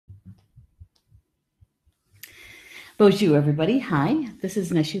Bonjour, everybody. Hi, this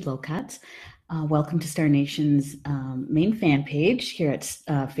is Neshi Locatz. Welcome to Star Nation's main fan page here at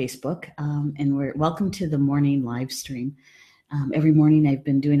Facebook, and we're welcome to the morning live stream. Every morning, I've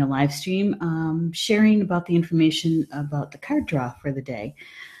been doing a live stream, sharing about the information about the card draw for the day.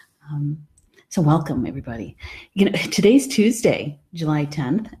 So, welcome, everybody. Today's Tuesday, July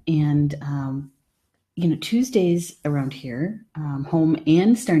 10th, and Tuesdays around here, home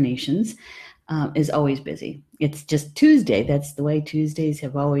and Star Nations, is always busy. It's just Tuesday. That's the way Tuesdays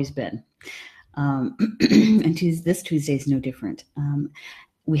have always been. And this Tuesday is no different.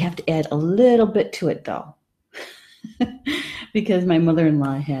 We have to add a little bit to it, though, because my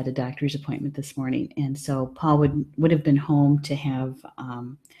mother-in-law had a doctor's appointment this morning, and so Paul would have been home to have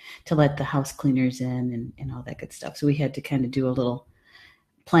to let the house cleaners in and all that good stuff. So we had to kind of do a little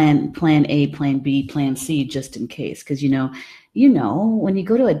plan A, plan B, plan C, just in case. Because when you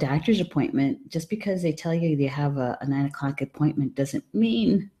go to a doctor's appointment, just because they tell you they have a 9:00 appointment doesn't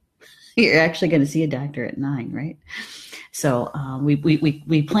mean you're actually going to see a doctor at 9, right? So we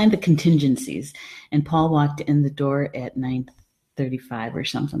planned the contingencies, and Paul walked in the door at 9:35 or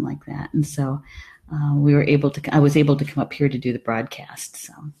something like that, and so I was able to come up here to do the broadcast.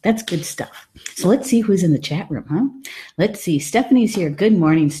 So that's good stuff. So let's see who's in the chat room, huh? Let's see. Stephanie's here. Good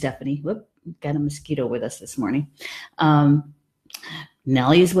morning, Stephanie. Whoop, got a mosquito with us this morning.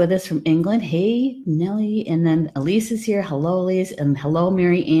 Nellie's with us from England. Hey, Nellie. And then Elise is here. Hello, Elise. And hello,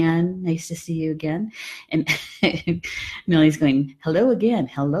 Mary Ann. Nice to see you again. And Nellie's going, hello again.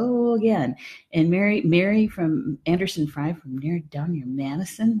 Hello again. And Mary from Anderson Fry from down near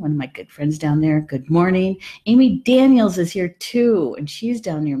Madison, one of my good friends down there. Good morning. Amy Daniels is here too, and she's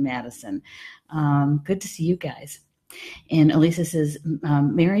down near Madison. Good to see you guys. And Elisa says,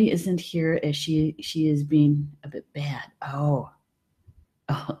 Mary isn't here as she is being a bit bad. Oh,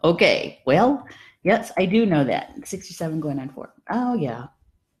 okay. Well, yes, I do know that. 67 going on 4. Oh, yeah.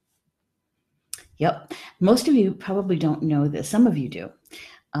 Yep. Most of you probably don't know this. Some of you do.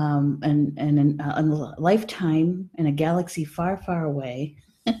 And in a lifetime in a galaxy far, far away,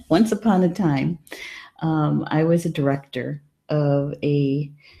 once upon a time, I was a director of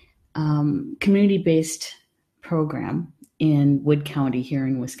a community-based program in Wood County here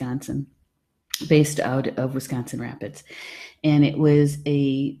in Wisconsin, based out of Wisconsin Rapids. And it was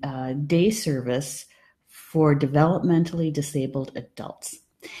a day service for developmentally disabled adults.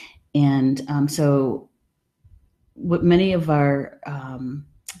 And so what many of our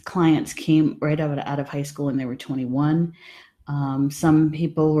clients came right out of high school, and they were 21. Some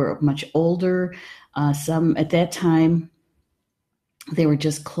people were much older. Some at that time, they were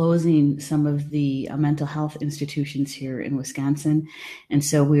just closing some of the mental health institutions here in Wisconsin. And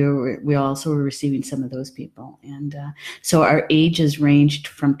so we also were receiving some of those people. And so our ages ranged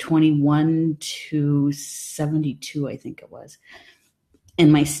from 21 to 72, I think it was.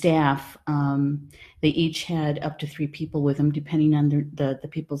 And my staff, they each had up to 3 people with them, depending on the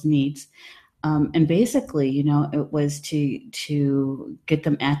people's needs. And basically, it was to get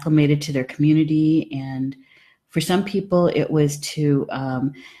them acclimated to their community. And for some people, it was to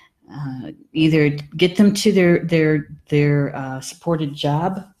either get them to their supported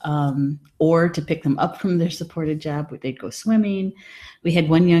job, or to pick them up from their supported job where they'd go swimming. We had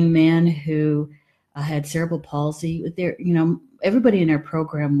one young man who had cerebral palsy. Everybody in our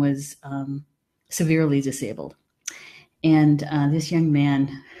program was severely disabled. And this young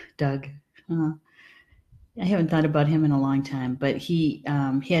man, Doug, I haven't thought about him in a long time, but he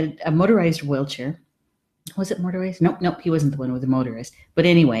had a motorized wheelchair. Was it motorized? Nope, he wasn't the one with the motorized. But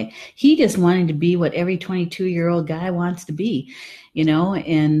anyway, he just wanted to be what every 22-year-old guy wants to be,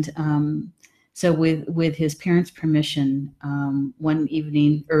 and so with his parents' permission, one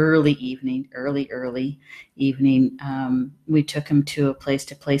evening, early evening, we took him to a place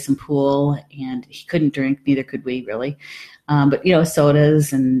to play some pool, and he couldn't drink, neither could we really. But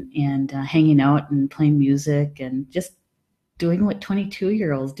sodas and hanging out and playing music and just doing what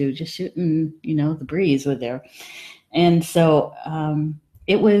 22-year-olds do, just shooting, the breeze with there. And so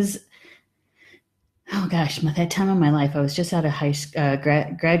it was, oh gosh, that time of my life, I was just out of high school,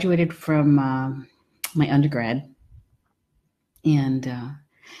 graduated from my undergrad. And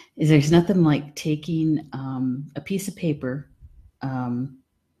there's nothing like taking a piece of paper, a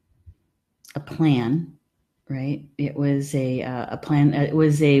plan, right? It was a plan. It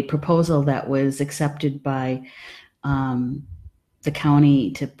was a proposal that was accepted by the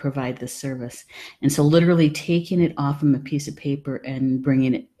county to provide this service. And so literally taking it off of a piece of paper and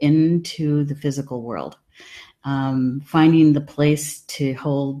bringing it into the physical world, finding the place to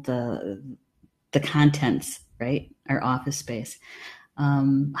hold the contents, right? Our office space,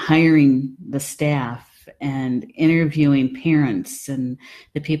 hiring the staff and interviewing parents and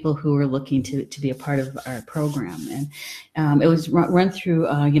the people who were looking to be a part of our program. And it was run through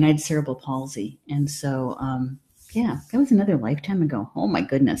United Cerebral Palsy. And so, yeah, that was another lifetime ago. Oh my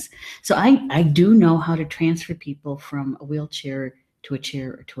goodness. So I do know how to transfer people from a wheelchair to a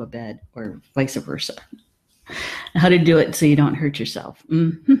chair or to a bed, or vice versa. How to do it so you don't hurt yourself.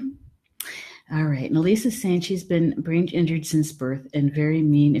 Mm-hmm. All right. And Elisa's saying she's been brain injured since birth and very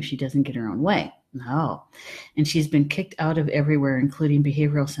mean if she doesn't get her own way. No. And she's been kicked out of everywhere, including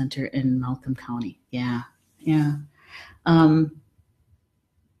behavioral center in Malcolm County. Yeah. Yeah.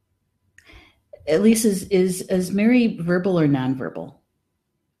 Elisa, is Mary verbal or nonverbal?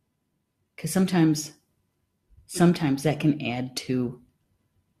 Because sometimes that can add to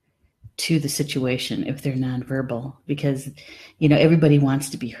the situation if they're nonverbal, because everybody wants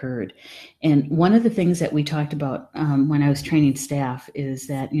to be heard. And one of the things that we talked about when I was training staff is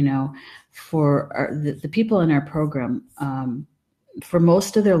that for the people in our program, for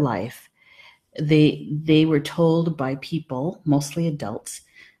most of their life, they were told by people, mostly adults,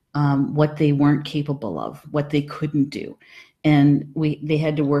 what they weren't capable of, what they couldn't do, and they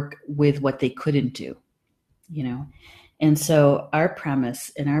had to work with what they couldn't do. And so our premise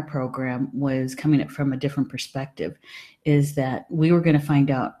in our program was coming at from a different perspective, is that we were going to find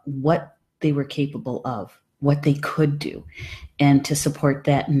out what they were capable of, what they could do, and to support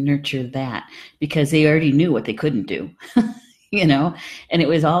that and nurture that, because they already knew what they couldn't do, and it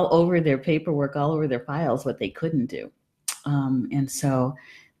was all over their paperwork, all over their files, what they couldn't do. And so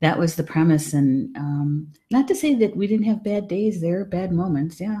that was the premise. And not to say that we didn't have bad days there, bad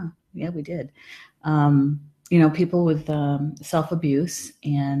moments. Yeah, we did. People with self-abuse,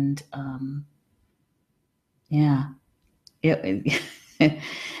 and I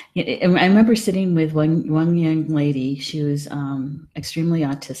remember sitting with one young lady. She was extremely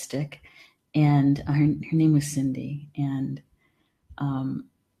autistic, and her name was Cindy, and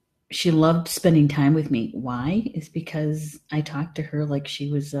she loved spending time with me. Why? Is because I talked to her like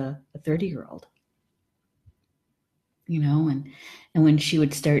she was a 30-year-old. And when she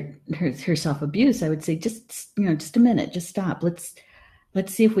would start her self-abuse, I would say, just a minute, just stop. Let's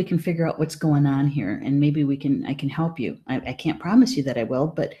see if we can figure out what's going on here, and maybe I can help you. I can't promise you that I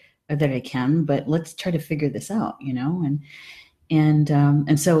will, or that I can, but let's try to figure this out, and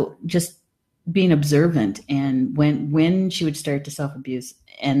so just being observant, and when she would start to self-abuse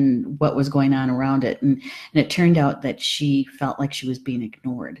and what was going on around it. And it turned out that she felt like she was being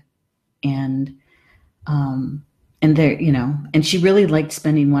ignored, and there, and she really liked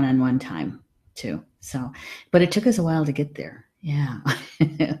spending one-on-one time too. So, but it took us a while to get there. Yeah.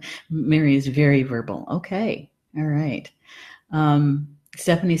 Mary is very verbal. Okay. All right.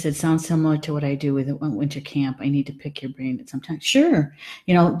 Stephanie said, sounds similar to what I do with winter camp. I need to pick your brain at some time. Sure.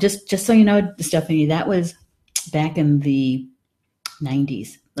 Just so you know, Stephanie, that was back in the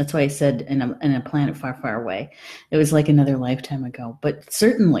 90s. That's why I said in a planet far, far away. It was like another lifetime ago, but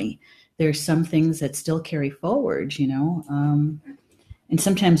certainly there's some things that still carry forward, and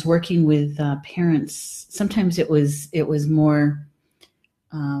sometimes working with parents, sometimes it was more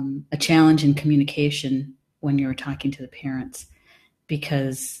a challenge in communication when you were talking to the parents,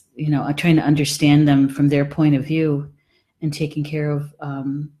 because I'm trying to understand them from their point of view, and taking care of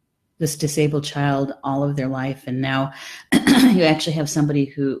this disabled child all of their life. And now you actually have somebody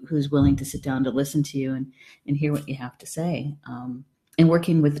who's willing to sit down to listen to you and hear what you have to say. And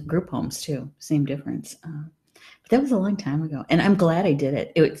working with group homes too, same difference. But that was a long time ago, and I'm glad I did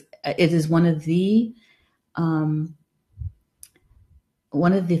it. It is one of the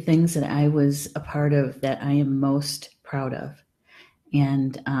things that I was a part of that I am most proud of,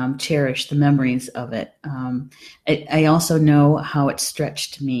 and cherish the memories of it. I also know how it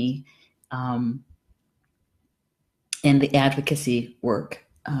stretched me, and the advocacy work,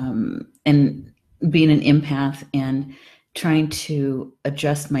 and being an empath, and trying to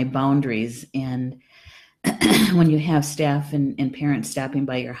adjust my boundaries. And when you have staff and parents stopping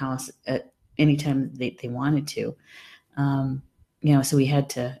by your house at any time they wanted to, so we had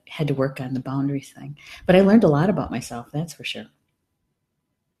to work on the boundaries thing. But I learned a lot about myself, that's for sure.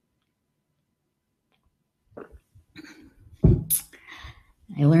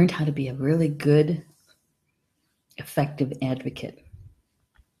 I learned how to be a really good, effective advocate,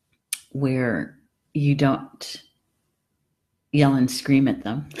 where you don't yell and scream at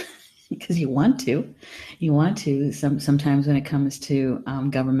them because you want to. Sometimes when it comes to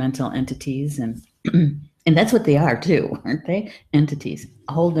governmental entities, and and that's what they are too, aren't they? Entities,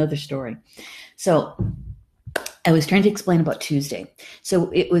 a whole nother story. So I was trying to explain about Tuesday.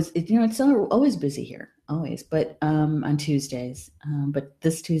 So it's always busy here. always, but on Tuesdays. But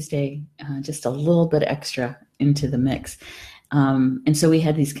this Tuesday, just a little bit extra into the mix. And so we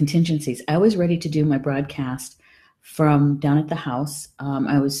had these contingencies. I was ready to do my broadcast from down at the house.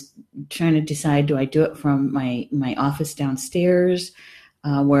 I was trying to decide, do I do it from my office downstairs,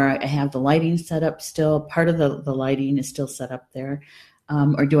 where I have the lighting set up still? Part of the lighting is still set up there.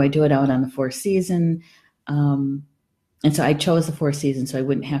 Or do I do it out on the Four Seasons? And so I chose the Four Seasons so I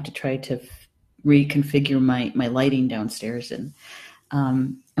wouldn't have to try to reconfigure my lighting downstairs. And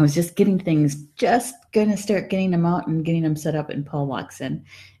I was just getting things, just going to start getting them out and getting them set up. And Paul walks in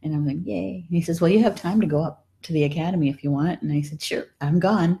and I'm like, yay. And he says, well, you have time to go up to the academy if you want. And I said, sure, I'm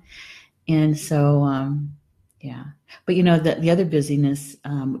gone. And so, yeah. But the other busyness,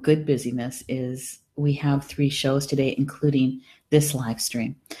 good busyness, is we have 3 shows today, including this live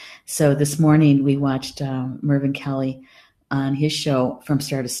stream. So this morning we watched Mervyn Kelly on his show From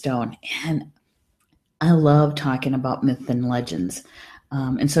Star to Stone. And I love talking about myth and legends.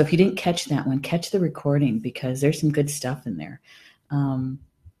 And so if you didn't catch that one, catch the recording because there's some good stuff in there. And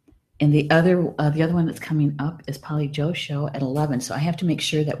the other one that's coming up is Polly Joe's show at 11. So I have to make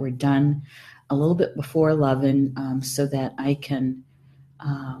sure that we're done a little bit before 11 so that I can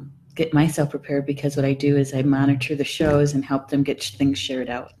get myself prepared, because what I do is I monitor the shows and help them get things shared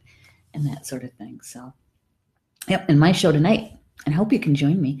out and that sort of thing. So, yep, and my show tonight, and I hope you can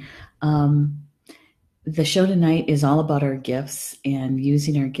join me. The show tonight is all about our gifts and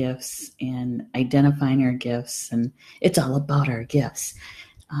using our gifts and identifying our gifts, and it's all about our gifts.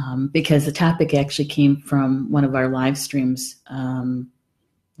 Because the topic actually came from one of our live streams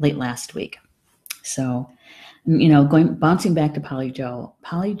late last week. So, bouncing back to Polly Joe.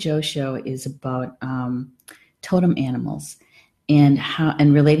 Polly Joe's show is about totem animals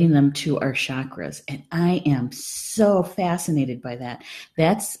and relating them to our chakras. And I am so fascinated by that.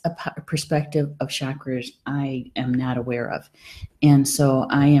 That's a perspective of chakras I am not aware of. And so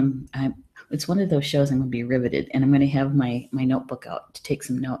it's one of those shows I'm going to be riveted, and I'm going to have my notebook out to take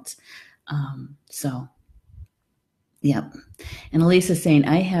some notes. So, yeah. And Elisa's saying,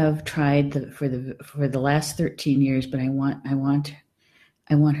 I have tried for the last 13 years, but I want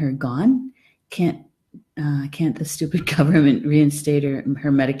her gone. Can't the stupid government reinstate her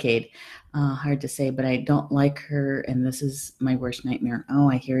Medicaid? Hard to say, but I don't like her, and this is my worst nightmare. Oh,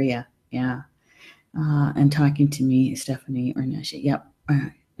 I hear you. Yeah. And talking to me, Stephanie or Neshi. Yep.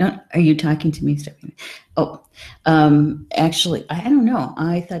 No, are you talking to me, Stephanie? Oh, actually, I don't know.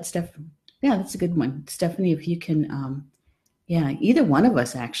 I thought Stephanie. Yeah, that's a good one, Stephanie. If you can, yeah, either one of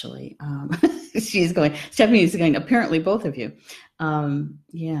us actually. She's going. Stephanie is going. Apparently, both of you.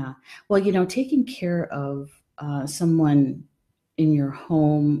 Yeah. Well, taking care of someone in your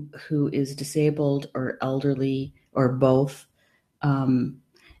home who is disabled or elderly or both,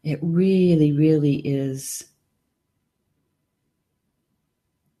 it really, really is.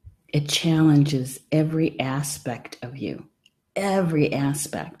 It challenges every aspect of you, every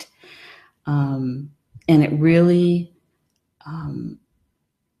aspect. And it really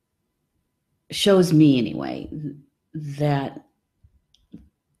shows me anyway that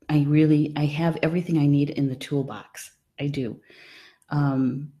I have everything I need in the toolbox. I do.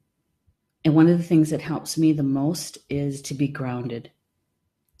 And one of the things that helps me the most is to be grounded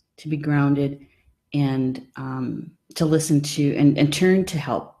and to listen to and turn to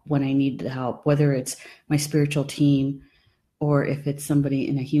help when I need the help, whether it's my spiritual team or if it's somebody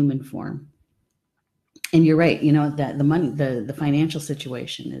in a human form. And you're right, that the money, the financial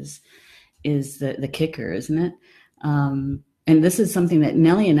situation is the kicker, isn't it? And this is something that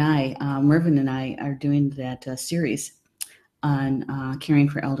Nellie and I, Mervyn and I, are doing that series on caring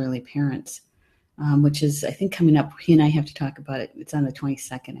for elderly parents, which is, I think, coming up. He and I have to talk about it. It's on the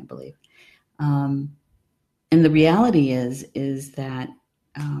 22nd, I believe. And the reality is that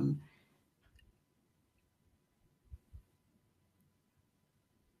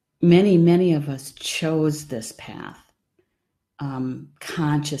many of us chose this path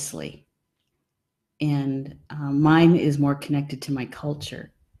consciously. And mine is more connected to my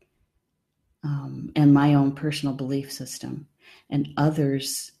culture and my own personal belief system. And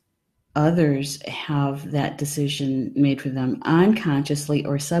others have that decision made for them unconsciously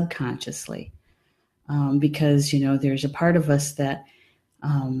or subconsciously. Because, there's a part of us that,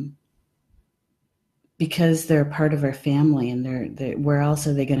 because they're a part of our family and they're where else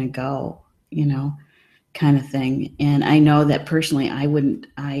are they going to go, kind of thing. And I know that personally, I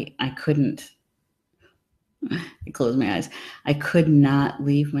couldn't, I close my eyes. I could not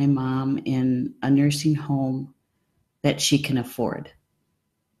leave my mom in a nursing home that she can afford.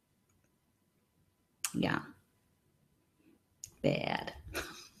 Yeah. Bad.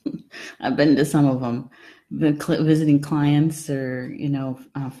 I've been to some of them, been visiting clients or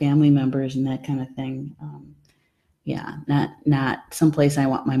family members and that kind of thing. Yeah, not someplace I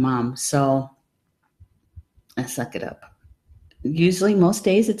want my mom. So I suck it up. Usually, most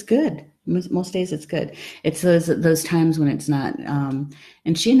days it's good. Most days it's good. It's those times when it's not.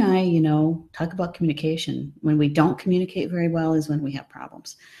 And she and I, talk about communication. When we don't communicate very well is when we have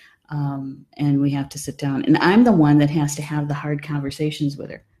problems. And we have to sit down. And I'm the one that has to have the hard conversations with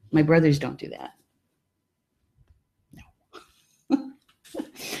her. My brothers don't do that. No.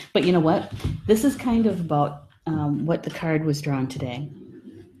 But you know what? This is kind of about what the card was drawn today.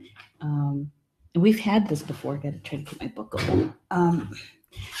 We've had this before. I got to try to keep my book open.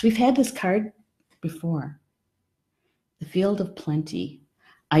 We've had this card before. The field of plenty.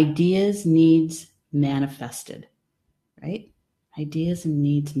 Ideas, needs manifested. Right? Ideas and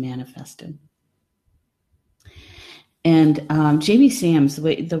needs manifested. And Jamie Sams,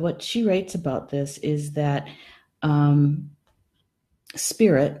 what she writes about this is that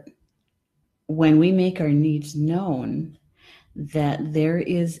spirit, when we make our needs known, that there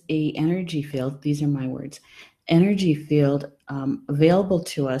is a energy field, these are my words, energy field available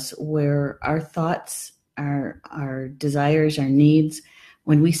to us where our thoughts, our desires, our needs,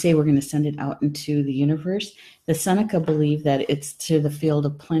 when we say we're going to send it out into the universe, the Seneca believe that it's to the field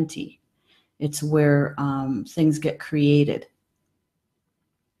of plenty. It's where things get created.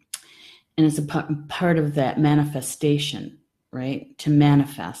 And it's a part of that manifestation, right? To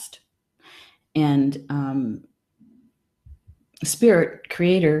manifest. And spirit,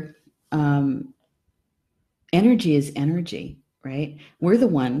 creator, energy is energy, right? We're the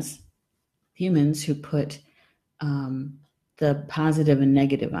ones, humans, who put the positive and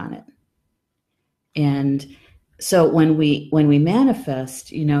negative on it. And so when we manifest,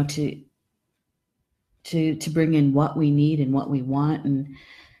 to bring in what we need and what we want, and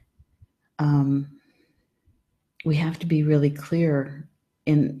we have to be really clear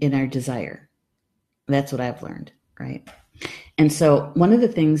in our desire. That's what I've learned, right? And so one of the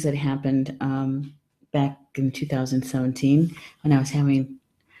things that happened back in 2017 when I was having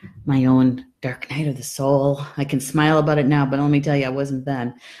my own dark night of the soul, I can smile about it now, but let me tell you, I wasn't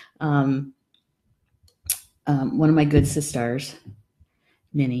then. One of my good sisters,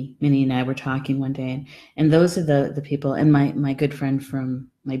 Minnie and I were talking one day, and those are the people, and my good friend from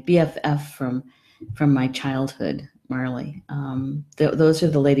my BFF from my childhood, Marley. Those are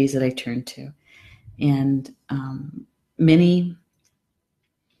the ladies that I turned to, and Minnie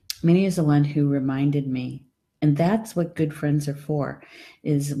is the one who reminded me, and that's what good friends are for.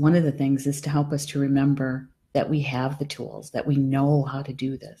 Is one of the things is to help us to remember that we have the tools, that we know how to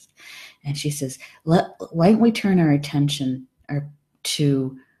do this. And she says, why don't we turn our attention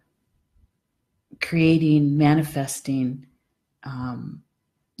to creating, manifesting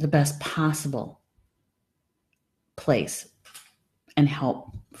the best possible place and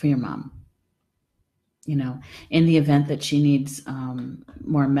help for your mom. In the event that she needs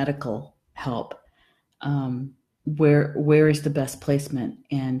more medical help, where is the best placement,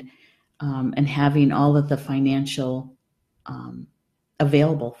 and having all of the financial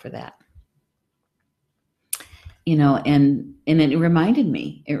available for that. And it reminded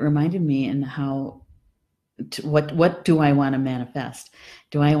me and how what do I want to manifest?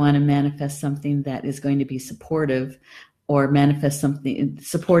 Do I want to manifest something that is going to be supportive, or manifest something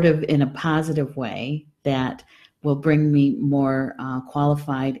supportive in a positive way that will bring me more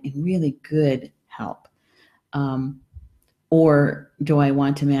qualified and really good help? Or do I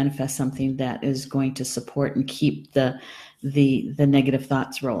want to manifest something that is going to support and keep the negative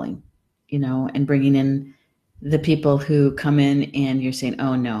thoughts rolling, and bringing in the people who come in and you're saying,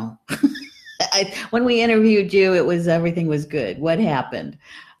 oh no, when we interviewed you, everything was good. What happened?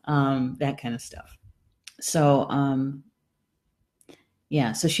 That kind of stuff. So,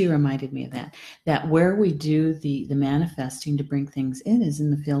 so she reminded me of that where we do the manifesting to bring things in is in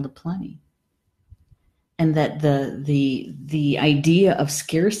the field of plenty. And that the idea of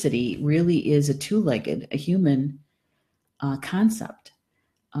scarcity really is a two-legged, a human concept.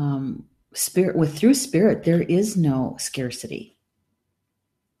 Through spirit, there is no scarcity.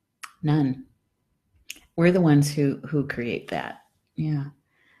 None. We're the ones who create that. Yeah.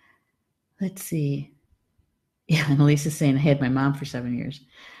 Let's see. Yeah, and Elisa's saying I had my mom for 7 years.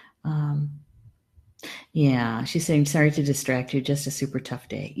 Yeah, she's saying, sorry to distract you, just a super tough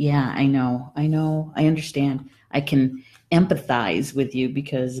day. Yeah, I know. I understand. I can empathize with you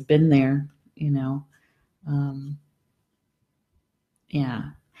because I've been there, yeah.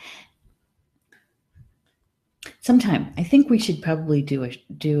 Sometime, I think we should probably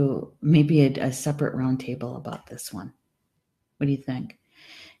do maybe a separate roundtable about this one. What do you think?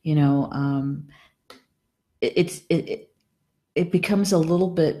 You know, it becomes a little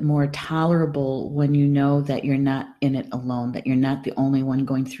bit more tolerable when you know that you're not in it alone, that you're not the only one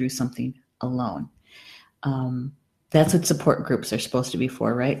going through something alone. Um, that's what support groups are supposed to be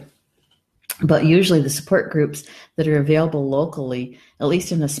for, right? But usually the support groups that are available locally, at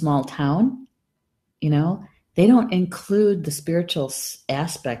least in a small town, you know, they don't include the spiritual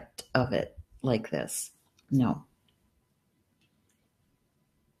aspect of it like this. No.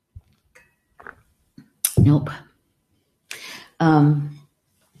 Nope. Um,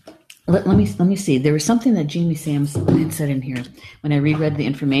 let me see. There was something that Jamie Sams had said in here when I reread the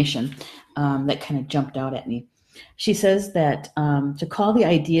information that kind of jumped out at me. She says that to call the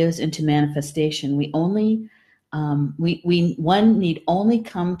ideas into manifestation, we one need only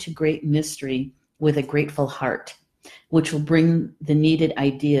come to great mystery with a grateful heart, which will bring the needed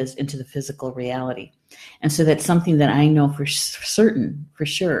ideas into the physical reality. And so that's something that I know for certain, for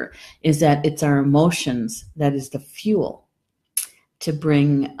sure, is that it's our emotions that is the fuel to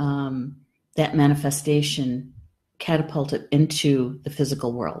bring that manifestation catapulted into the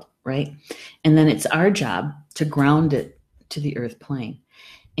physical world, right? And then it's our job to ground it to the earth plane.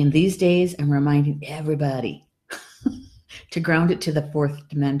 And these days, I'm reminding everybody to ground it to the fourth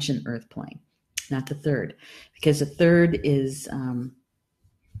dimension earth plane, not the third, because the third is,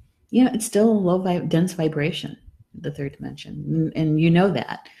 it's still a low, dense vibration, the third dimension. And you know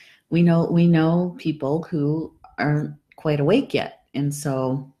that. We know people who aren't quite awake yet. And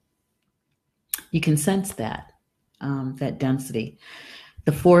so you can sense that, that density.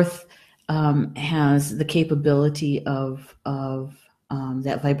 The fourth has the capability of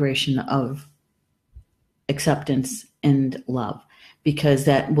that vibration of acceptance and love, because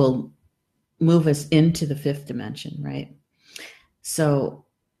that will move us into the fifth dimension, right? So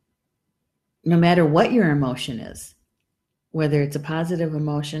no matter what your emotion is, whether it's a positive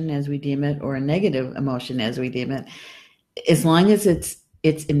emotion as we deem it or a negative emotion as we deem it, as long as it's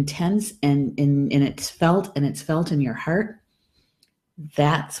intense and it's felt in your heart,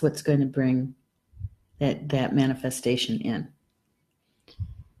 that's what's going to bring that manifestation in.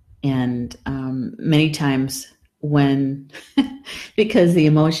 And many times when, because the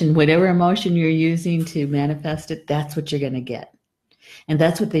emotion, whatever emotion you're using to manifest it, that's what you're going to get. And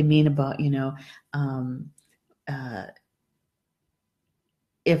that's what they mean about,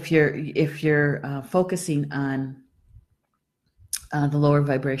 if you're focusing on the lower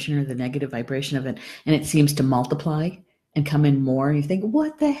vibration or the negative vibration of it, and it seems to multiply and come in more, and you think,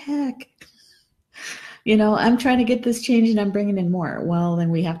 what the heck? I'm trying to get this change and I'm bringing in more. Well, then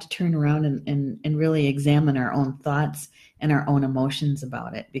we have to turn around and really examine our own thoughts and our own emotions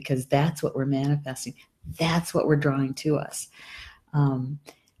about it, because that's what we're manifesting. That's what we're drawing to us. And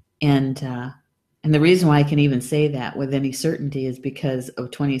the reason why I can even say that with any certainty is because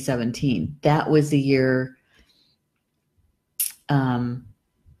of 2017. That was the year, a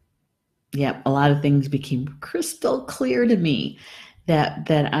lot of things became crystal clear to me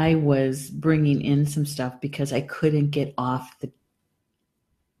that I was bringing in some stuff because I couldn't get off the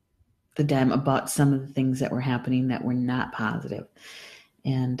dime about some of the things that were happening that were not positive.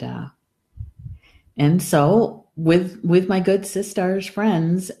 And so with my good sisters,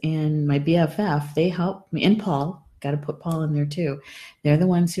 friends, and my BFF, they helped me, and Paul, got to put Paul in there too. They're the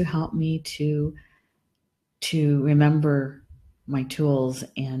ones who helped me to remember my tools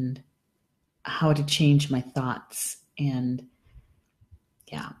and how to change my thoughts. And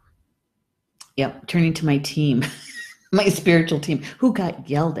turning to my team, my spiritual team, who got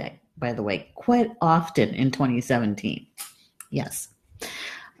yelled at, by the way, quite often in 2017. Yes.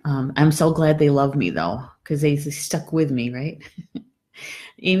 I'm so glad they love me, though, because they stuck with me, right?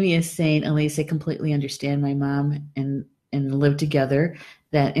 Amy is saying, Elise, I completely understand my mom and live together.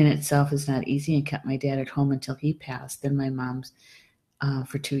 That in itself is not easy, and kept my dad at home until he passed. Then my mom's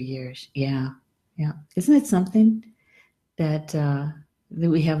for 2 years. Yeah. Isn't it something that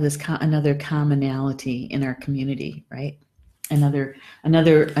we have this another commonality in our community, right? Another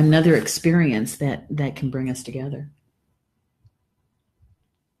experience that can bring us together.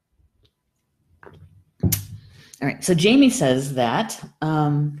 All right, so Jamie says that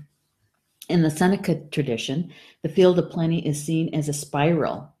in the Seneca tradition, the field of plenty is seen as a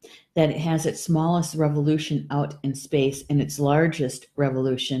spiral, that it has its smallest revolution out in space and its largest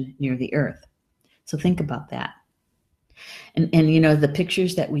revolution near the Earth. So think about that. And the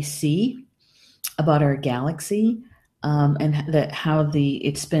pictures that we see about our galaxy, and how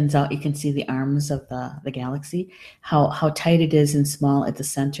it spins out. You can see the arms of the galaxy, how tight it is and small at the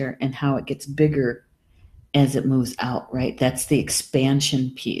center, and how it gets bigger as it moves out, right? That's the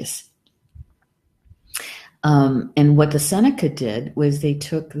expansion piece. And what the Seneca did was they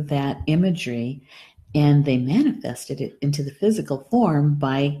took that imagery and they manifested it into the physical form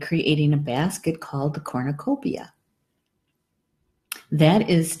by creating a basket called the cornucopia. That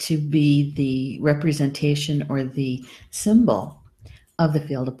is to be the representation or the symbol of the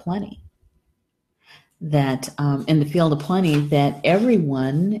field of plenty. That in the field of plenty, that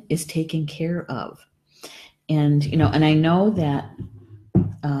everyone is taken care of. And, and I know that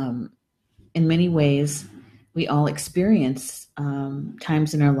in many ways, we all experience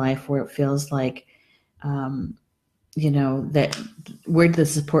times in our life where it feels like, that where did the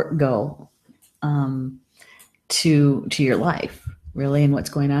support go to your life, really, and what's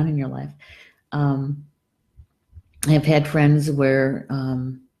going on in your life. I've had friends where,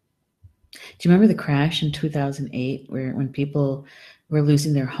 do you remember the crash in 2008 when people were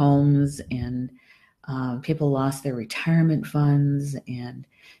losing their homes and people lost their retirement funds and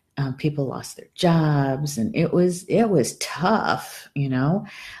people lost their jobs, and it was tough,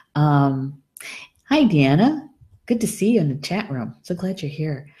 Hi, Deanna. Good to see you in the chat room. So glad you're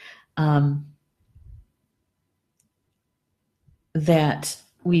here. That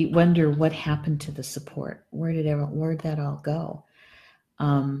we wonder what happened to the support. Where did that all go?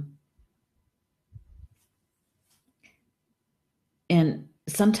 And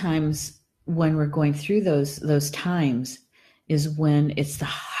sometimes when we're going through those times is when it's the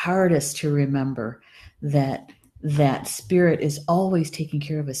hardest to remember that spirit is always taking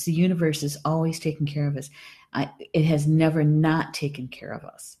care of us. The universe is always taking care of us. It has never not taken care of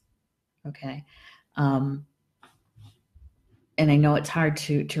us. Okay. And I know it's hard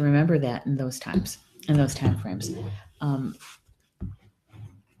to remember that in those times, in those time frames. And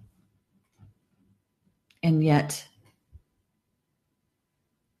yet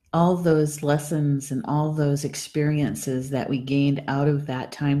all those lessons and all those experiences that we gained out of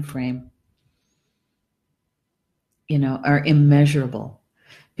that time frame, are immeasurable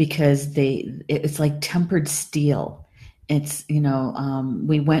because it's like tempered steel. It's,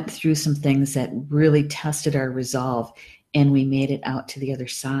 we went through some things that really tested our resolve and we made it out to the other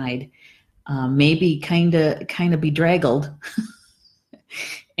side. Maybe kind of bedraggled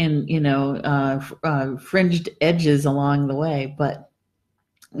and, fringed edges along the way, but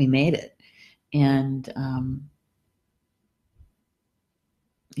we made it. And, and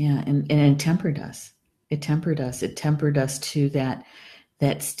it tempered us. It tempered us. It tempered us to that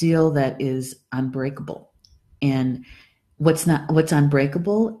steel that is unbreakable. And what's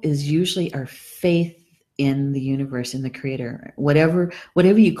unbreakable is usually our faith in the universe, in the creator, whatever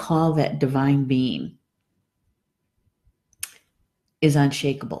you call that divine being is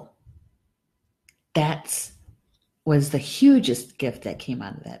unshakable. That's was the hugest gift that came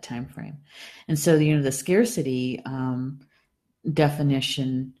out of that time frame. And so, the scarcity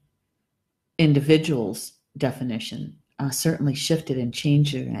definition, individuals definition, certainly shifted and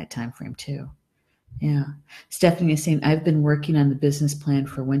changed in that time frame too. Yeah. Stephanie is saying, I've been working on the business plan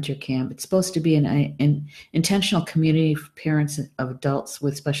for winter camp. It's supposed to be an intentional community for parents of adults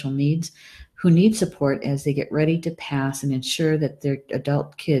with special needs who need support as they get ready to pass and ensure that their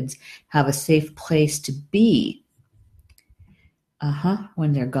adult kids have a safe place to be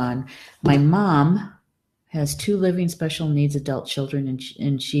when they're gone. My mom has 2 living special needs adult children,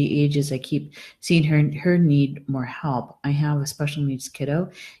 and she ages. I keep seeing her need more help. I have a special needs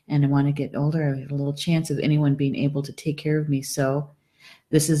kiddo, and I want to get older. I have a little chance of anyone being able to take care of me. So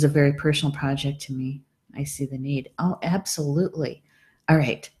this is a very personal project to me. I see the need. Oh, absolutely. All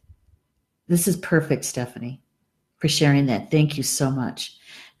right. This is perfect, Stephanie, for sharing that. Thank you so much.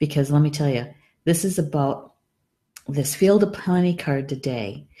 Because let me tell you, this is about this Field of Plenty card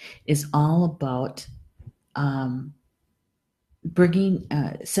today is all about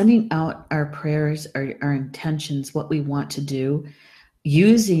sending out our prayers, our intentions, what we want to do,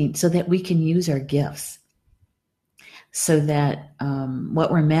 so that we can use our gifts, so that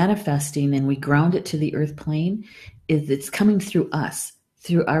what we're manifesting and we ground it to the earth plane it's coming through us,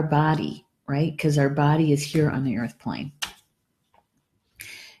 through our body, right? Because our body is here on the earth plane.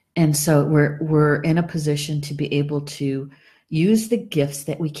 And so we're in a position to be able to use the gifts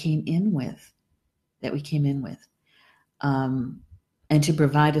that we came in with, and to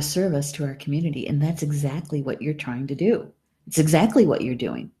provide a service to our community. And that's exactly what you're trying to do. It's exactly what you're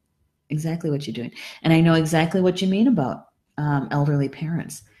doing. Exactly what you're doing. And I know exactly what you mean about elderly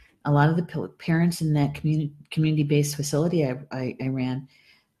parents. A lot of the parents in that community-based facility I ran,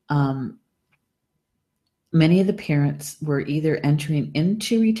 many of the parents were either entering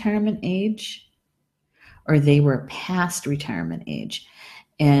into retirement age or they were past retirement age,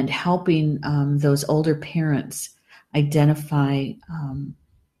 and helping those older parents identify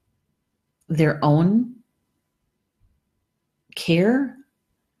their own care,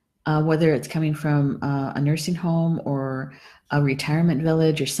 whether it's coming from a nursing home or a retirement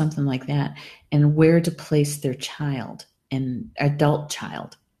village or something like that, and where to place their child, an adult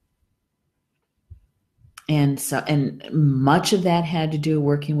child. And much of that had to do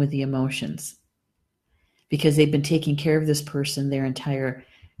working with the emotions, because they've been taking care of this person their entire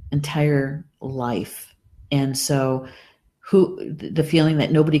life. And so the feeling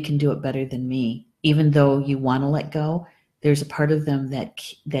that nobody can do it better than me, even though you want to let go, there's a part of them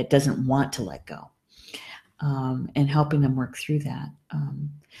that doesn't want to let go, and helping them work through that.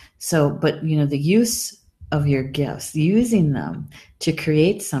 But the use of your gifts, using them to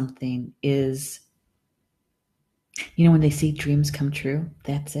create something is, when they see dreams come true,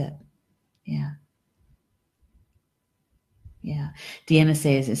 that's it. Yeah. Yeah. Deanna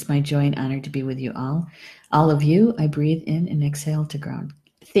says, it's my joy and honor to be with you all. All of you, I breathe in and exhale to ground.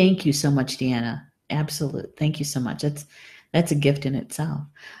 Thank you so much, Deanna. Absolute. Thank you so much. That's a gift in itself.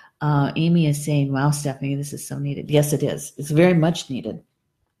 Amy is saying, wow, Stephanie, this is so needed. Yes, it is. It's very much needed.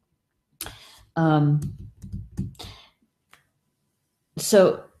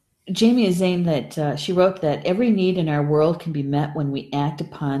 So Jamie is saying that she wrote that every need in our world can be met when we act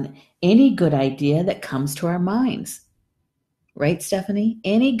upon any good idea that comes to our minds. Right, Stephanie?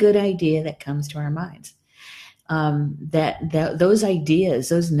 Any good idea that comes to our minds. That those ideas,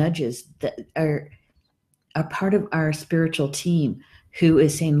 those nudges that are part of our spiritual team, who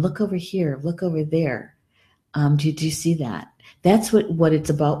is saying, look over here, look over there. Do you see that? That's what it's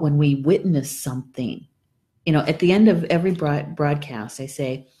about when we witness something. At the end of every broadcast, I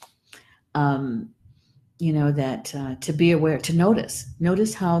say, that to be aware, to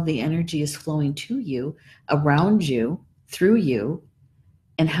notice how the energy is flowing to you, around you, through you,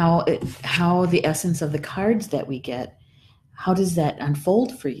 and how the essence of the cards that we get, how does that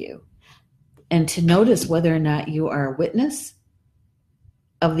unfold for you? And to notice whether or not you are a witness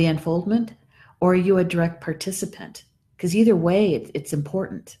of the unfoldment, or are you a direct participant? Because either way, it's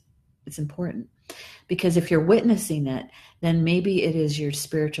important. It's important. Because if you're witnessing it, then maybe it is your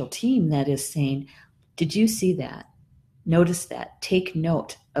spiritual team that is saying, did you see that? Notice that. Take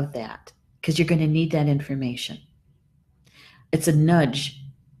note of that, because you're going to need that information. It's a nudge.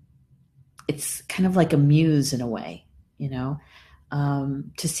 It's kind of like a muse in a way,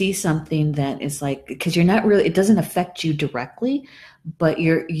 to see something that is like, because you're not really, it doesn't affect you directly, but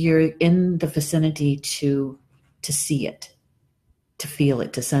you're in the vicinity to see it, to feel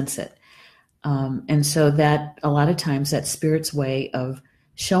it, to sense it. And so that a lot of times that's spirit's way of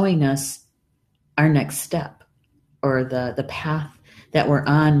showing us our next step, or the path that we're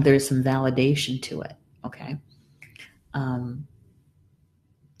on. There's some validation to it. Okay.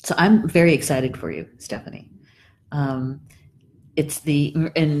 So I'm very excited for you, Stephanie. And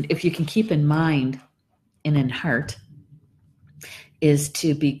if you can keep in mind and in heart, is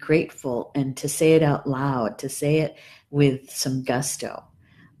to be grateful and to say it out loud, to say it with some gusto,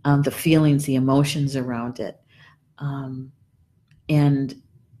 the feelings, the emotions around it. And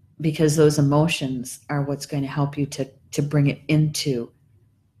because those emotions are what's going to help you to bring it into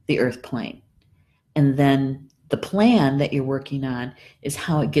the earth plane. And then the plan that you're working on is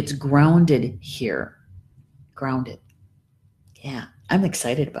how it gets grounded here. Grounded. Yeah, I'm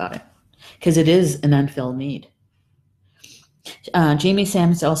excited about it, because it is an unfilled need. Jamie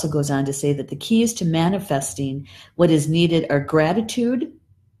Sams also goes on to say that the keys to manifesting what is needed are gratitude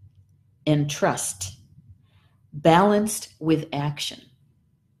and trust, balanced with action.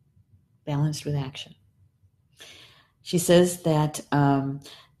 Balanced with action. She says that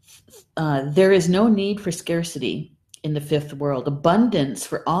there is no need for scarcity in the fifth world. Abundance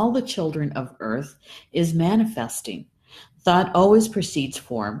for all the children of earth is manifesting. Thought always precedes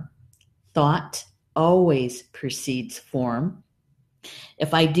form. Thought always precedes form.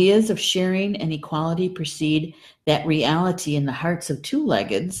 If ideas of sharing and equality precede that reality in the hearts of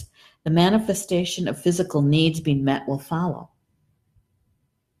two-leggeds, the manifestation of physical needs being met will follow.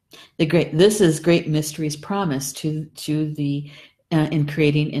 This is great mystery's promise to the in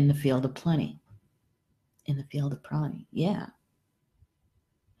creating in the field of plenty. In the field of plenty, yeah.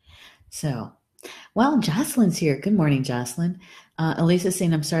 So, well, Jocelyn's here. Good morning, Jocelyn. Elisa's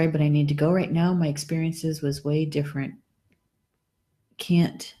saying, I'm sorry, but I need to go right now. My experiences was way different.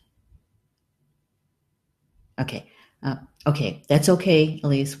 Can't. Okay. Okay. That's okay,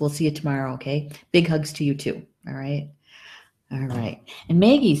 Elise. We'll see you tomorrow, okay? Big hugs to you too. All right. All right. And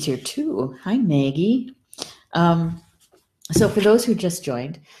Maggie's here too. Hi, Maggie. So for those who just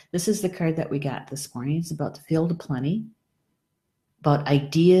joined, this is the card that we got this morning. It's about the field of plenty, about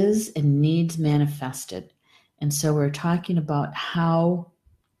ideas and needs manifested. And so we're talking about how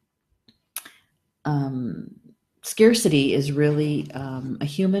scarcity is really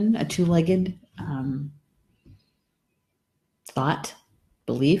a two-legged thought,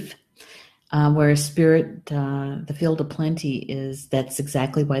 belief, whereas spirit, the field of plenty that's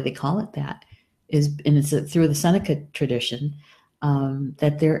exactly why they call it that, and it's through the Seneca tradition,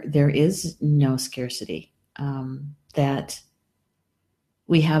 that there is no scarcity, that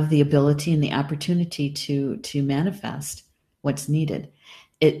we have the ability and the opportunity to manifest what's needed.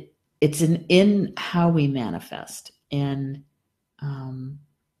 It's in how we manifest and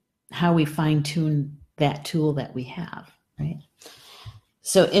how we fine tune that tool that we have, right?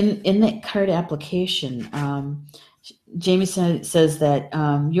 So in that card application, Jamie says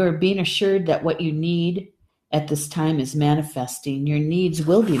that you're being assured that what you need at this time is manifesting. Your needs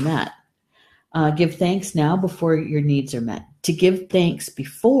will be met. Give thanks now before your needs are met. To give thanks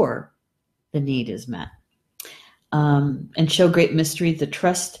before the need is met. And show great mystery, the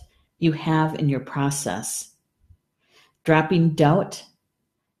trust you have in your process. Dropping doubt.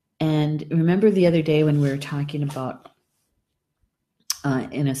 And remember the other day when we were talking about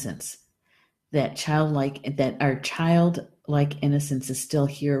innocence, that our childlike innocence is still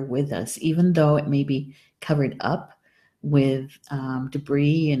here with us, even though it may be covered up with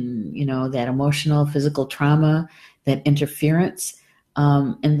debris and that emotional, physical trauma, that interference,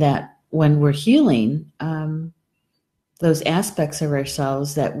 and that when we're healing, those aspects of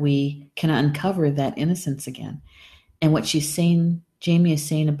ourselves, that we can uncover that innocence again. And what Jamie is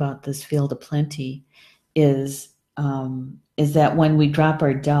saying about this field of plenty is that when we drop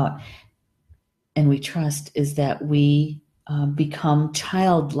our doubt and we trust, is that we become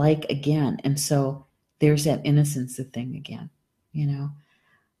childlike again. And so there's that innocence thing again,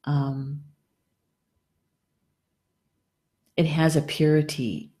 it has a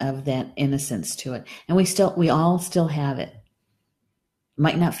purity of that innocence to it. And we all still have it.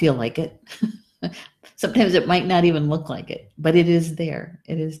 Might not feel like it. Sometimes it might not even look like it, but it is there.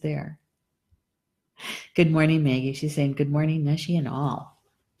 It is there. Good morning, Maggie. She's saying, good morning, Neshi and all.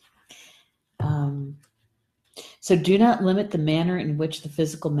 So do not limit the manner in which the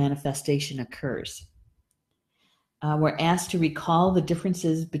physical manifestation occurs. We're asked to recall the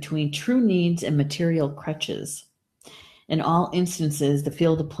differences between true needs and material crutches. In all instances, the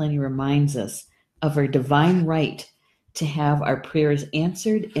field of plenty reminds us of our divine right to have our prayers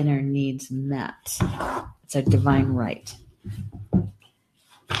answered and our needs met. It's a divine right.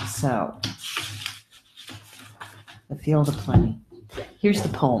 So, the field of plenty. Here's the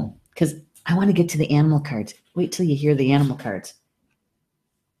poem, because I want to get to the animal cards. Wait till you hear the animal cards.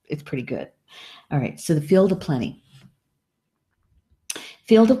 It's pretty good. All right, so the field of plenty.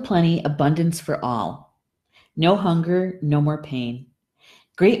 Field of plenty, abundance for all. No hunger, no more pain.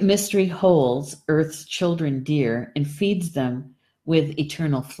 Great mystery holds earth's children dear and feeds them with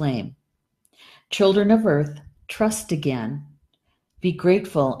eternal flame. Children of earth, trust again. Be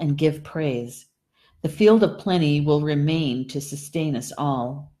grateful and give praise. The field of plenty will remain to sustain us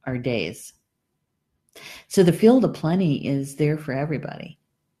all our days. So the field of plenty is there for everybody,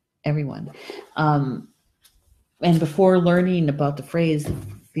 everyone. And before learning about the phrase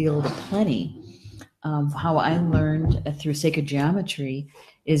field of plenty, how I learned through sacred geometry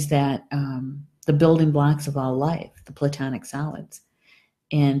is that the building blocks of all life, the platonic solids.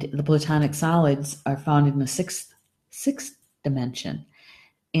 And the platonic solids are found in the sixth dimension.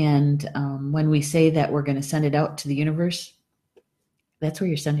 And when we say that we're going to send it out to the universe, that's where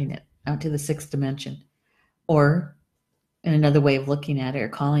you're sending it, out to the sixth dimension. Or, in another way of looking at it or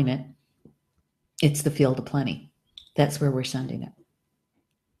calling it, it's the field of plenty. That's where we're sending it.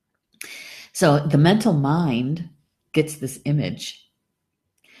 So the mental mind gets this image,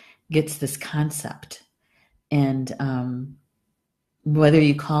 gets this concept. And whether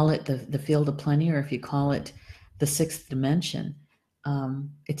you call it the field of plenty or if you call it the sixth dimension,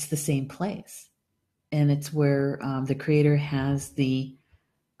 it's the same place. And it's where the Creator has the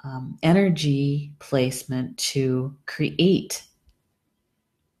energy placement to create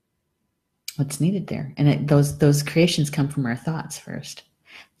what's needed there. And those creations come from our thoughts first.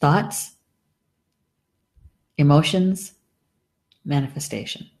 Thoughts, emotions,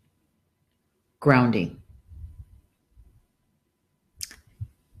 manifestation, grounding.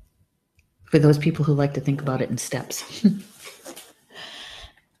 For those people who like to think about it in steps.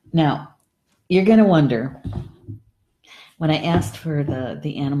 Now, you're going to wonder, when I asked for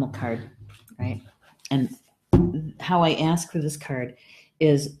the animal card, right? And how I asked for this card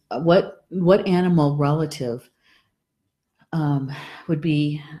is what animal relative would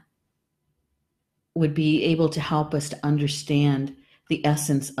be able to help us to understand the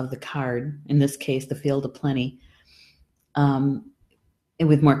essence of the card, in this case, the field of plenty, and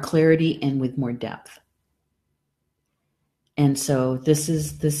with more clarity and with more depth. And so this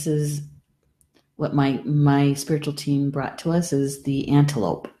is what my spiritual team brought to us is the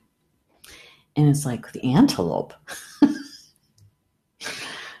antelope. And it's like, the antelope?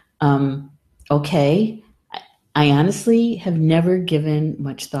 Okay. I honestly have never given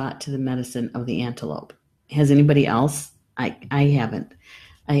much thought to the medicine of the antelope. Has anybody else? I haven't.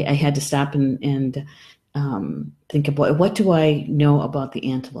 I had to stop and think about, what do I know about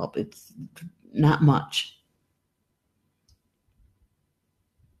the antelope? It's not much,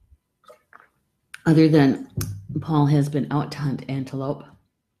 other than Paul has been out to hunt antelope,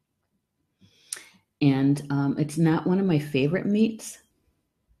 and it's not one of my favorite meats.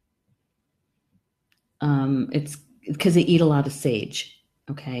 It's because they eat a lot of sage,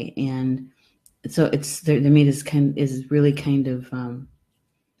 okay, and so it's the meat is really kind of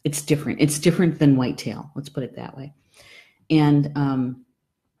it's different. It's different than whitetail. Let's put it that way. And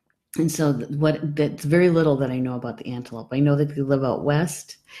so that's very little that I know about the antelope. I know that they live out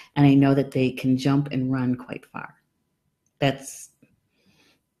west, and I know that they can jump and run quite far. That's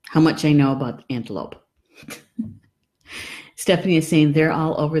how much I know about antelope. Stephanie is saying they're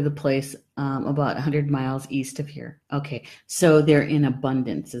all over the place, about 100 miles east of here. Okay, so they're in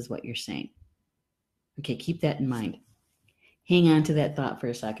abundance is what you're saying. Okay, keep that in mind. Hang on to that thought for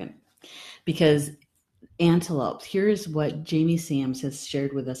a second, because antelopes, here's what Jamie Sams has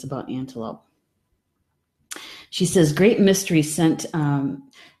shared with us about antelope. She says, great mystery sent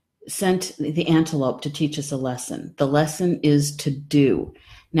the antelope to teach us a lesson. The lesson is to do.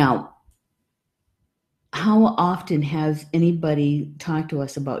 Now, how often has anybody talked to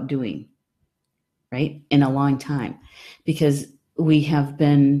us about doing, right? In a long time, because we have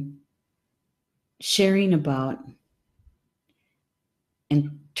been sharing about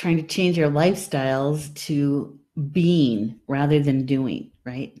and trying to change our lifestyles to being rather than doing,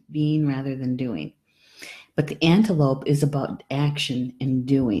 right? Being rather than doing. But the antelope is about action and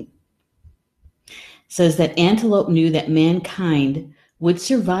doing. It says that antelope knew that mankind would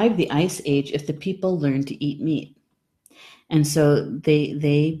survive the ice age if the people learned to eat meat. And so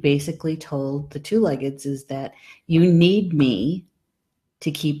they basically told the two-leggeds is that you need me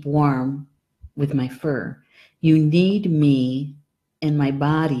to keep warm with my fur. You need me and my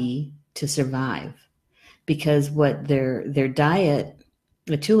body to survive, because what their diet,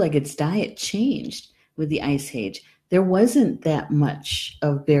 the two-leggeds diet, changed with the ice age. There wasn't that much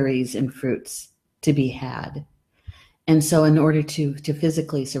of berries and fruits to be had. And so in order to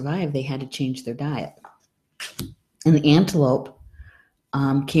physically survive, they had to change their diet. And the antelope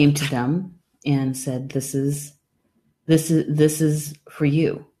came to them and said, this is for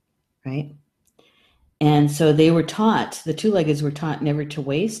you, right? And so they were taught, the two-leggeds were taught never to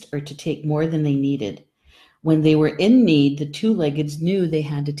waste or to take more than they needed. When they were in need, the two-leggeds knew they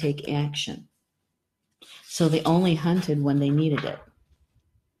had to take action. So they only hunted when they needed it.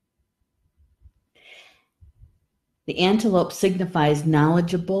 The antelope signifies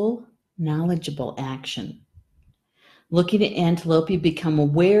knowledgeable action. Looking at antelope, you become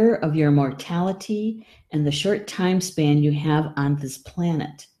aware of your mortality and the short time span you have on this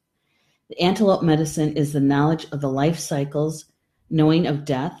planet. The antelope medicine is the knowledge of the life cycles, knowing of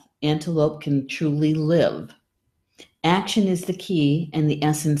death. Antelope can truly live. Action is the key and the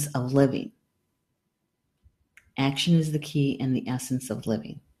essence of living. Action is the key and the essence of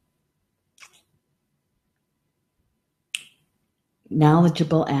living.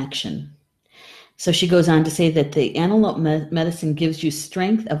 Knowledgeable action. So she goes on to say that the antelope medicine gives you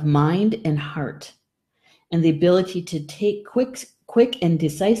strength of mind and heart, and the ability to take quick and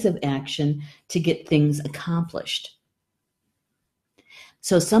decisive action to get things accomplished.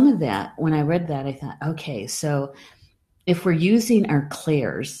 So some of that, when I read that, I thought, okay, so if we're using our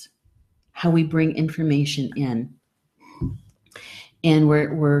clairs, how we bring information in, and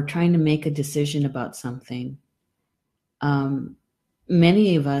we're trying to make a decision about something,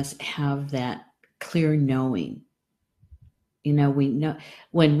 many of us have that clear knowing. You know, we know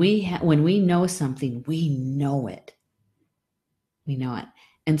when we know something, we know it. We know it.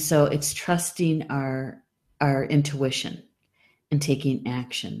 And so it's trusting our intuition and taking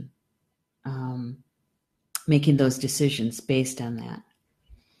action, making those decisions based on that.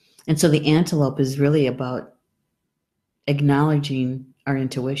 And so the antelope is really about acknowledging our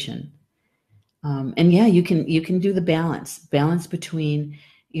intuition. And yeah, you can do the balance between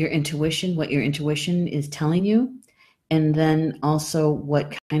your intuition, what your intuition is telling you, and then also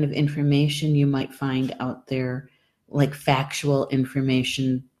what kind of information you might find out there, like factual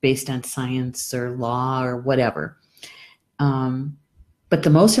information based on science or law or whatever. But the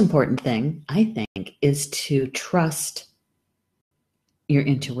most important thing, I think, is to trust your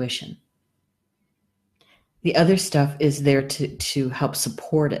intuition. The other stuff is there to help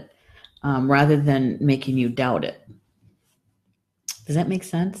support it, rather than making you doubt it. Does that make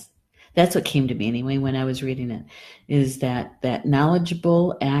sense? That's what came to me anyway when I was reading it, is that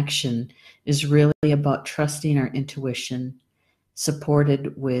knowledgeable action is really about trusting our intuition,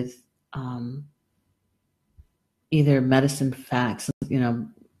 supported with either medicine facts,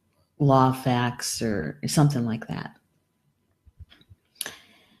 law facts, or something like that.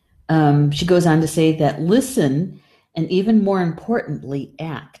 She goes on to say that listen, and even more importantly,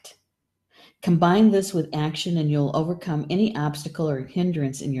 act. Combine this with action and you'll overcome any obstacle or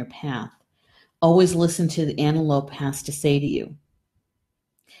hindrance in your path. Always listen to the antelope has to say to you.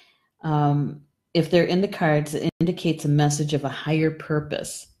 If they're in the cards, it indicates a message of a higher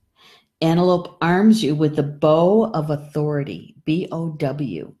purpose. Antelope arms you with the bow of authority,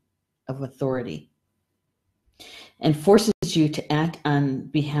 B-O-W, of authority, and forces you to act on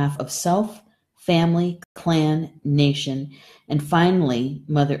behalf of self, family, clan, nation, and finally,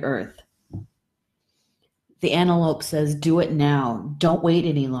 Mother Earth. The antelope says, do it now. Don't wait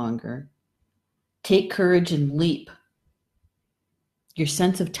any longer. Take courage and leap. Your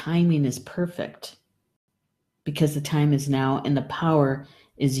sense of timing is perfect because the time is now and the power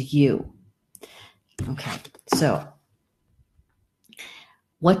is you. Okay, so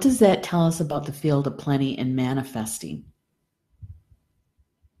what does that tell us about the field of plenty and manifesting?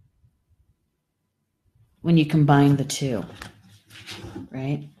 When you combine the two,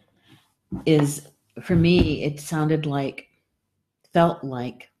 right? Is, for me, it felt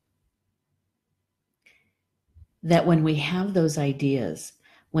like that when we have those ideas,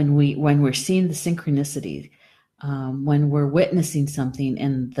 when we're seeing the synchronicity, when we're witnessing something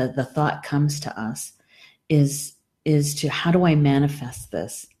and the thought comes to us, is to, how do I manifest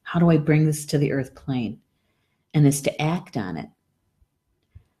this? How do I bring this to the earth plane? And is to act on it.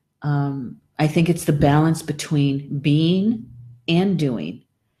 I think it's the balance between being and doing,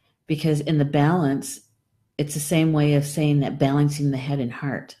 because in the balance, it's the same way of saying that balancing the head and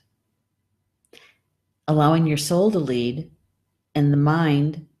heart, allowing your soul to lead and the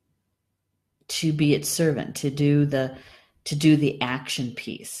mind to be its servant, to do the action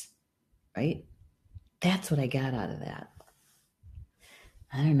piece, right? That's what I got out of that.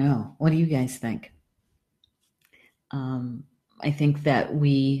 I don't know. What do you guys think? I think that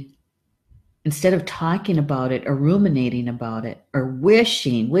we, instead of talking about it or ruminating about it or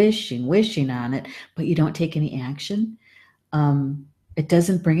wishing on it, but you don't take any action, it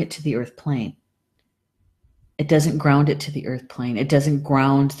doesn't bring it to the earth plane. It doesn't ground it to the earth plane. It doesn't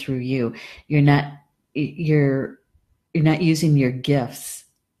ground through you. You're not using your gifts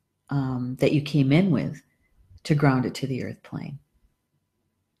that you came in with to ground it to the earth plane.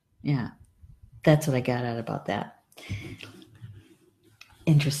 Yeah, that's what I got out about that.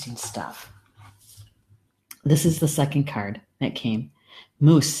 Interesting stuff. This is the second card that came.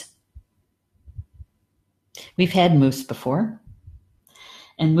 Moose. We've had moose before.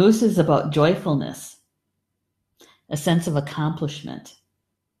 And moose is about joyfulness, a sense of accomplishment.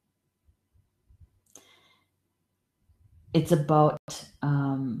 It's about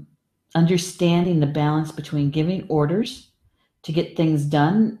understanding the balance between giving orders to get things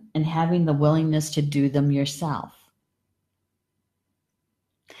done and having the willingness to do them yourself.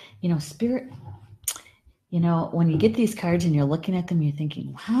 Spirit, when you get these cards and you're looking at them, you're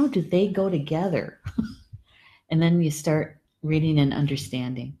thinking, how do they go together? And then you start reading and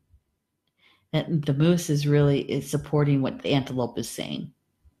understanding that the moose is supporting what the antelope is saying,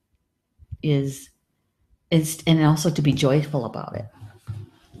 is and also to be joyful about it.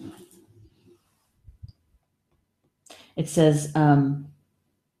 It says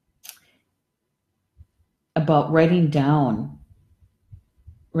about writing down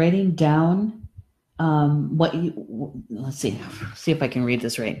what you, let's see if I can read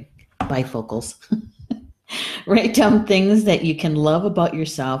this right. Bifocals. Write down things that you can love about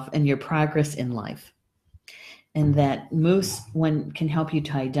yourself and your progress in life. And that moose can help you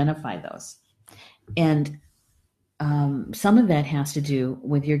to identify those. And some of that has to do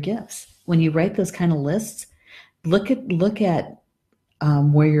with your gifts. When you write those kind of lists, look at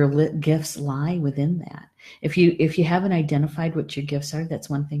where your gifts lie within that. If you haven't identified what your gifts are, that's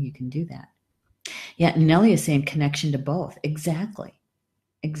one thing you can do that. Yeah, Nellie is saying connection to both. Exactly.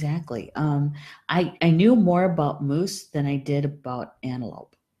 I knew more about moose than I did about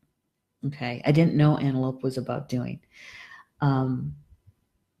antelope. Okay, I didn't know antelope was about doing. And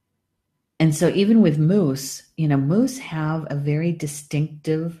so even with moose, moose have a very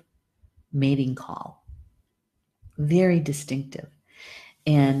distinctive mating call. Very distinctive.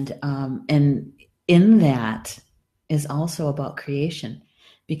 And in that is also about creation,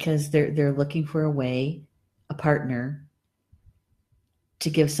 because they're looking for a way a partner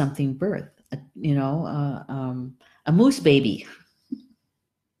to give something birth, a moose baby.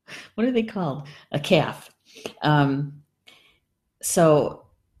 What are they called? A calf. Um, so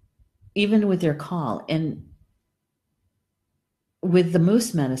even with their call, and with the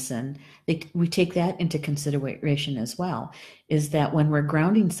moose medicine, we take that into consideration as well, is that when we're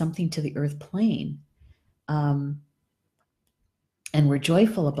grounding something to the earth plane, um, and we're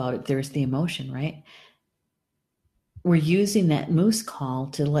joyful about it, there's the emotion, right? We're using that moose call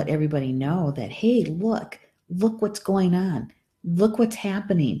to let everybody know that, hey, look what's going on. Look what's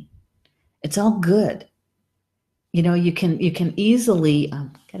happening. It's all good. You can easily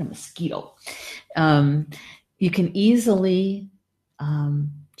got a mosquito. You can easily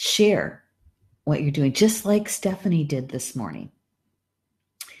share what you're doing, just like Stephanie did this morning,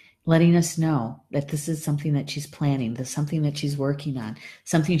 letting us know that this is something that she's planning, this something that she's working on,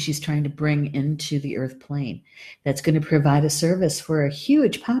 something she's trying to bring into the earth plane that's going to provide a service for a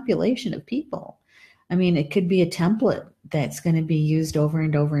huge population of people. I mean, it could be a template that's going to be used over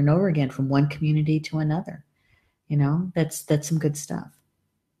and over and over again from one community to another. That's some good stuff.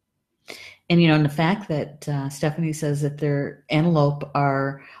 And the fact that Stephanie says that their antelope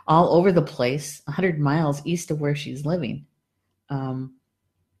are all over the place, 100 miles east of where she's living,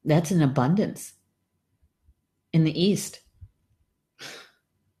 that's an abundance in the east,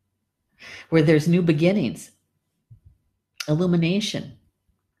 where there's new beginnings, illumination.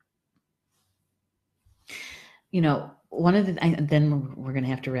 Then we're going to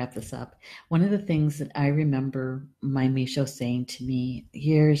have to wrap this up. One of the things that I remember my Misho saying to me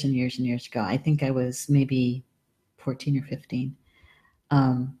years and years and years ago, I think I was maybe 14 or 15.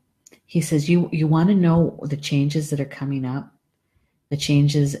 He says, you want to know the changes that are coming up, the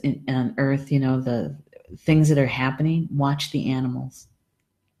changes on Earth, the things that are happening. Watch the animals.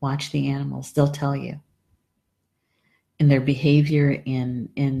 Watch the animals. They'll tell you. And their behavior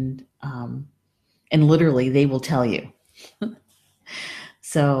and literally they will tell you.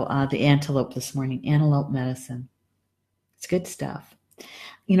 So the antelope this morning, antelope medicine. It's good stuff.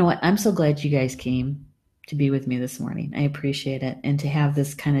 You know what? I'm so glad you guys came to be with me this morning. I appreciate it. And to have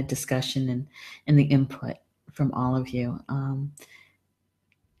this kind of discussion and the input from all of you.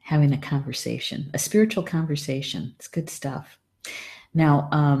 Having a conversation, a spiritual conversation. It's good stuff.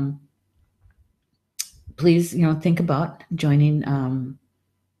 Now, please, think about joining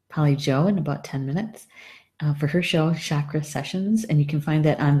Polly Jo in about 10 minutes for her show, Chakra Sessions. And you can find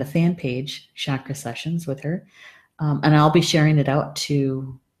that on the fan page, Chakra Sessions with her. And I'll be sharing it out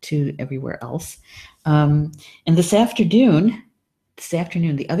to everywhere else. And this afternoon,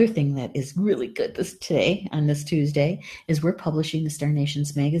 the other thing that is really good today, on this Tuesday, is we're publishing the Star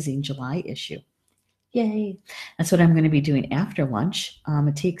Nations Magazine July issue. Yay. That's what I'm going to be doing after lunch.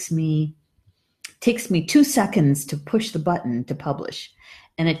 It takes me 2 seconds to push the button to publish.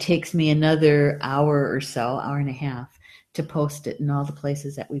 And it takes me another hour or so, hour and a half, to post it in all the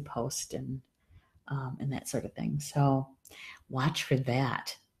places that we post and that sort of thing. So watch for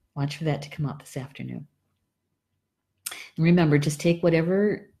that. Watch for that to come out this afternoon. And remember, just take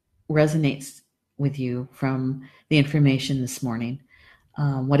whatever resonates with you from the information this morning,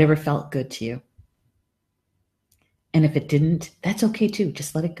 whatever felt good to you. And if it didn't, that's okay too.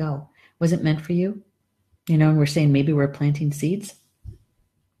 Just let it go. Wasn't meant for you. And we're saying maybe we're planting seeds.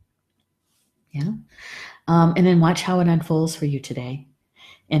 Yeah. And then watch how it unfolds for you today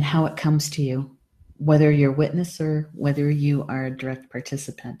and how it comes to you, whether you're a witness or whether you are a direct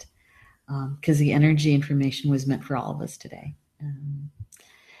participant. Because the energy information was meant for all of us today.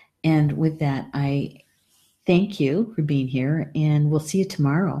 And with that, I thank you for being here, and we'll see you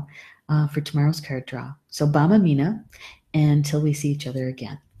tomorrow for tomorrow's card draw. So Bama Mina, until we see each other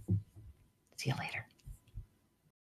again. See you later.